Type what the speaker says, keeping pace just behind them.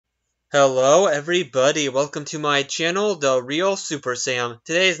Hello everybody, welcome to my channel, The Real Super Sam.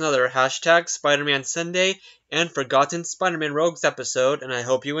 Today is another hashtag Spider-Man Sunday and Forgotten Spider-Man Rogues episode, and I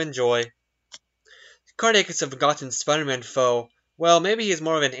hope you enjoy. Cardiac is a forgotten Spider-Man foe. Well, maybe he's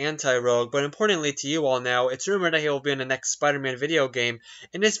more of an anti-rogue, but importantly to you all now, it's rumored that he will be in the next Spider-Man video game.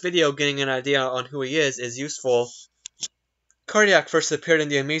 In this video, getting an idea on who he is useful. Cardiac first appeared in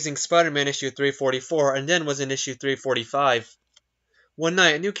The Amazing Spider-Man issue 344, and then was in issue 345. One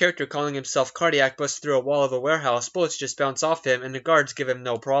night, a new character calling himself Cardiac busts through a wall of a warehouse. Bullets just bounce off him, and the guards give him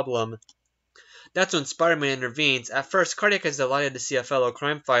no problem. That's when Spider-Man intervenes. At first, Cardiac is delighted to see a fellow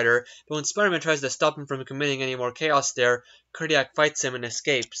crime fighter, but when Spider-Man tries to stop him from committing any more chaos there, Cardiac fights him and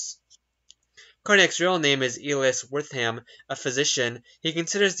escapes. Cardiac's real name is Elias Wortham, a physician. He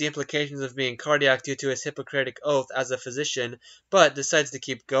considers the implications of being Cardiac due to his Hippocratic oath as a physician, but decides to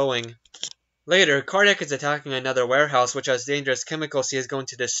keep going. Later, Cardiac is attacking another warehouse which has dangerous chemicals he is going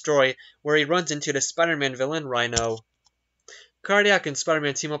to destroy, where he runs into the Spider-Man villain Rhino. Cardiac and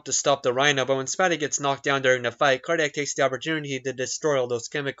Spider-Man team up to stop the Rhino, but when Spidey gets knocked down during the fight, Cardiac takes the opportunity to destroy all those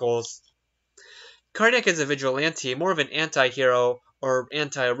chemicals. Cardiac is a vigilante, more of an anti-hero or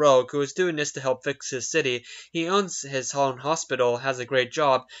anti-rogue, who is doing this to help fix his city. He owns his own hospital, has a great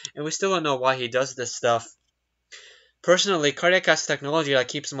job, and we still don't know why he does this stuff. Personally, Cardiac has technology that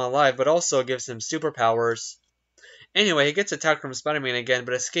keeps him alive, but also gives him superpowers. Anyway, he gets attacked from Spider-Man again,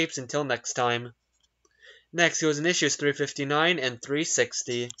 but escapes until next time. Next, he was in issues 359 and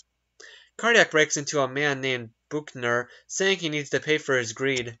 360. Cardiac breaks into a man named Buchner, saying he needs to pay for his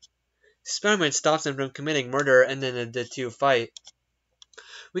greed. Spider-Man stops him from committing murder, and then the two fight.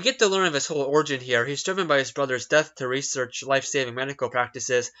 We get to learn of his whole origin here. He's driven by his brother's death to research life-saving medical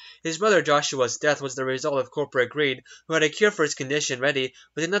practices. His brother Joshua's death was the result of corporate greed, who had a cure for his condition ready,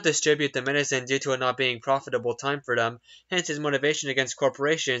 but did not distribute the medicine due to it not being profitable time for them. Hence his motivation against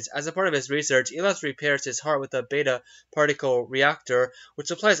corporations. As a part of his research, Elias repairs his heart with a beta particle reactor, which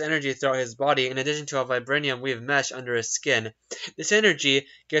supplies energy throughout his body in addition to a vibranium weave mesh under his skin. This energy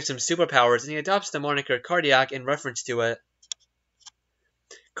gives him superpowers, and he adopts the moniker Cardiac in reference to it.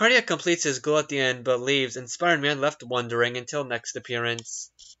 Cardiac completes his goal at the end but leaves, and Spider-Man left wondering until next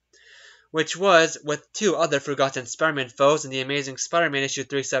appearance, which was with two other forgotten Spider-Man foes in The Amazing Spider-Man issue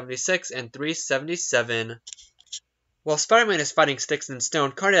 376 and 377. While Spider-Man is fighting Sticks and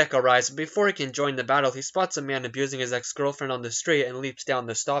Stone, Cardiac arrives, but before he can join the battle, he spots a man abusing his ex-girlfriend on the street and leaps down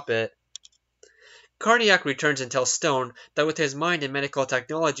to stop it. Cardiac returns and tells Stone that with his mind and medical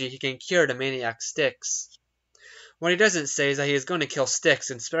technology, he can cure the maniac Sticks. What he doesn't say is that he is going to kill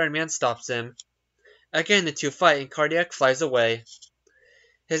Sticks, and Spider-Man stops him. Again, the two fight, and Cardiac flies away.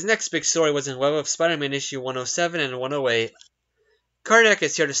 His next big story was in Web of Spider-Man issue 107 and 108. Cardiac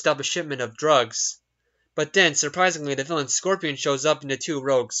is here to stop a shipment of drugs. But then, surprisingly, the villain Scorpion shows up and the two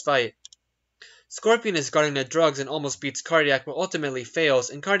rogues fight. Scorpion is guarding the drugs and almost beats Cardiac, but ultimately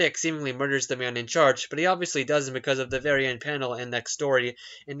fails, and Cardiac seemingly murders the man in charge, but he obviously doesn't because of the very end panel and next story,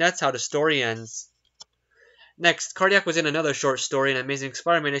 and that's how the story ends. Next, Cardiac was in another short story in Amazing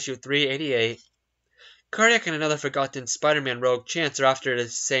Spider-Man issue 388. Cardiac and another forgotten Spider-Man rogue Chance are after the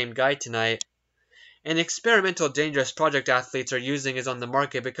same guy tonight. An experimental dangerous project athletes are using is on the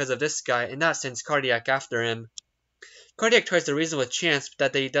market because of this guy, and that sends Cardiac after him. Cardiac tries to reason with Chance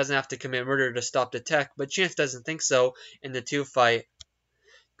that he doesn't have to commit murder to stop the tech, but Chance doesn't think so, and the two fight.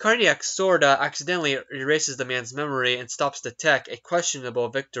 Cardiac sorta accidentally erases the man's memory and stops the tech, a questionable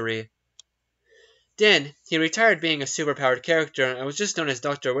victory. Then, he retired being a superpowered character and was just known as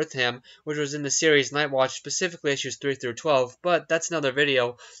Dr. Witham, which was in the series Nightwatch, specifically issues 3 through 12, but that's another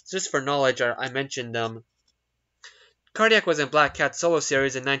video. Just for knowledge, I mentioned them. Cardiac was in Black Cat's solo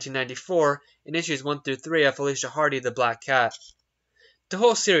series in 1994, in issues 1 through 3 of Felicia Hardy, the Black Cat. The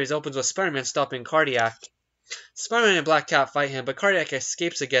whole series opens with Spider-Man stopping Cardiac. Spider-Man and Black Cat fight him, but Cardiac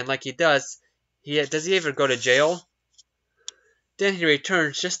escapes again like he does. Does he ever go to jail? Then he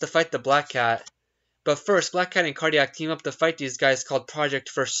returns just to fight the Black Cat. But first, Black Cat and Cardiac team up to fight these guys called Project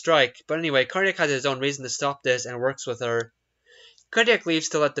First Strike. But anyway, Cardiac has his own reason to stop this and works with her. Cardiac leaves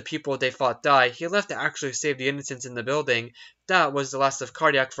to let the people they fought die. He left to actually save the innocents in the building. That was the last of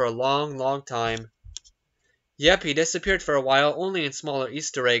Cardiac for a long, long time. Yep, he disappeared for a while, only in smaller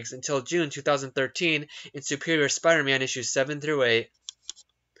Easter eggs, until June 2013 in Superior Spider-Man issues 7 through 8.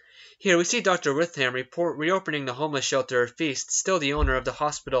 Here we see Dr. Witham reopening the homeless shelter Feast, still the owner of the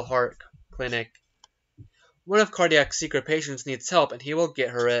Hospital Heart Clinic. One of Cardiac's secret patients needs help, and he will get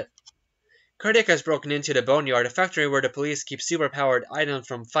her it. Cardiac has broken into the Boneyard, a factory where the police keep superpowered items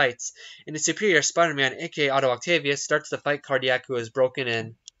from fights, and the Superior Spider-Man, aka Otto Octavius, starts to fight Cardiac, who has broken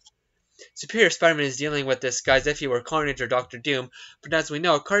in. Superior Spider-Man is dealing with this guy as if he were Carnage or Doctor Doom, but as we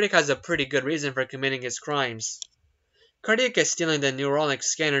know, Cardiac has a pretty good reason for committing his crimes. Cardiac is stealing the neuronic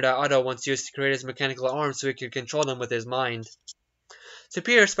scanner that Otto once used to create his mechanical arms so he could control them with his mind.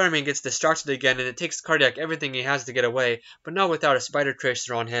 Superior Spider-Man gets distracted again and it takes Cardiac everything he has to get away, but not without a spider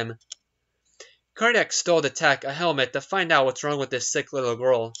tracer on him. Cardiac stole the tech, a helmet, to find out what's wrong with this sick little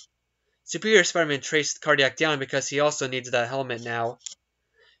girl. Superior Spider-Man traced Cardiac down because he also needs that helmet now.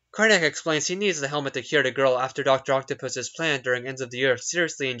 Cardiac explains he needs the helmet to cure the girl after Dr. Octopus's plan during Ends of the Earth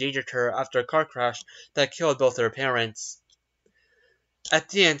seriously endangered her after a car crash that killed both her parents. At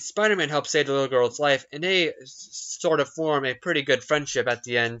the end, Spider-Man helps save the little girl's life, and they sort of form a pretty good friendship at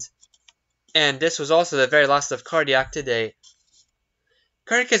the end. And this was also the very last of Cardiac to date.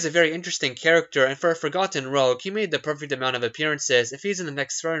 Cardiac is a very interesting character, and for a forgotten rogue, he made the perfect amount of appearances. If he's in the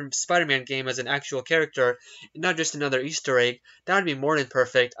next Spider-Man game as an actual character, and not just another Easter egg, that would be more than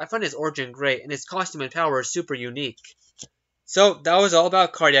perfect. I find his origin great, and his costume and power is super unique. So, that was all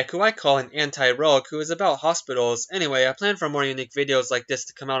about Cardiac, who I call an anti-rogue, who is about hospitals. Anyway, I plan for more unique videos like this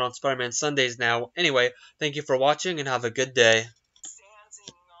to come out on Spider-Man Sundays now. Anyway, thank you for watching, and have a good day.